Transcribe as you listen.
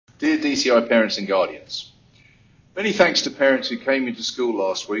Dear DCI parents and guardians, many thanks to parents who came into school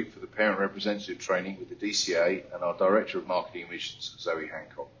last week for the parent representative training with the DCA and our Director of Marketing Missions, Zoe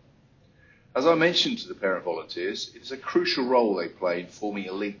Hancock. As I mentioned to the parent volunteers, it is a crucial role they play in forming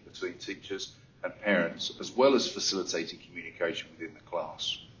a link between teachers and parents, as well as facilitating communication within the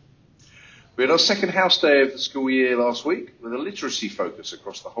class. We had our second house day of the school year last week with a literacy focus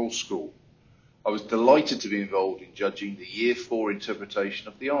across the whole school. I was delighted to be involved in judging the Year 4 interpretation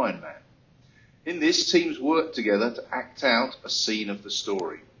of the Iron Man. In this, teams worked together to act out a scene of the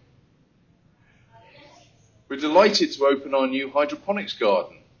story. We're delighted to open our new hydroponics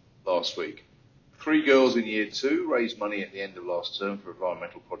garden last week. 3 girls in Year 2 raised money at the end of last term for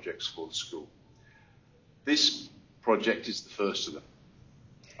environmental projects for the school. This project is the first of them.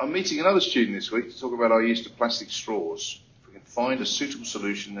 I'm meeting another student this week to talk about our use of plastic straws. If we can find a suitable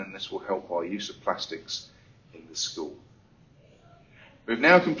solution, then this will help our use of plastics in the school. We've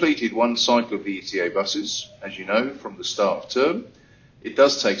now completed one cycle of the ETA buses. As you know from the start of term, it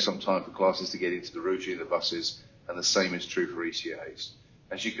does take some time for classes to get into the routine of the buses, and the same is true for ECAs.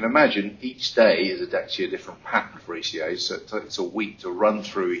 As you can imagine, each day is actually a different pattern for ECAs, so it takes a week to run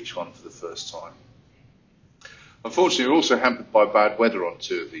through each one for the first time. Unfortunately, we're also hampered by bad weather on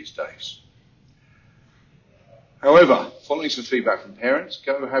 2 of these days. However, following some feedback from parents,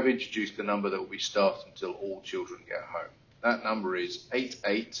 Go have introduced the number that will be staffed until all children get home. That number is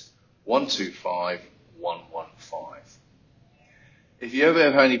 88 125 115. If you ever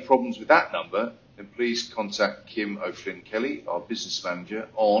have any problems with that number, then please contact Kim O'Flynn Kelly, our business manager,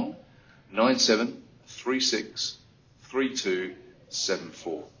 on 9736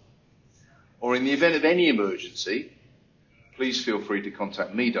 3274. Or in the event of any emergency, please feel free to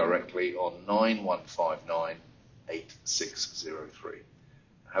contact me directly on 9159 8603.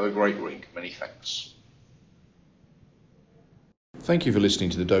 Have a great week. Many thanks. Thank you for listening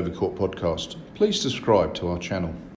to the Dover Court podcast. Please subscribe to our channel.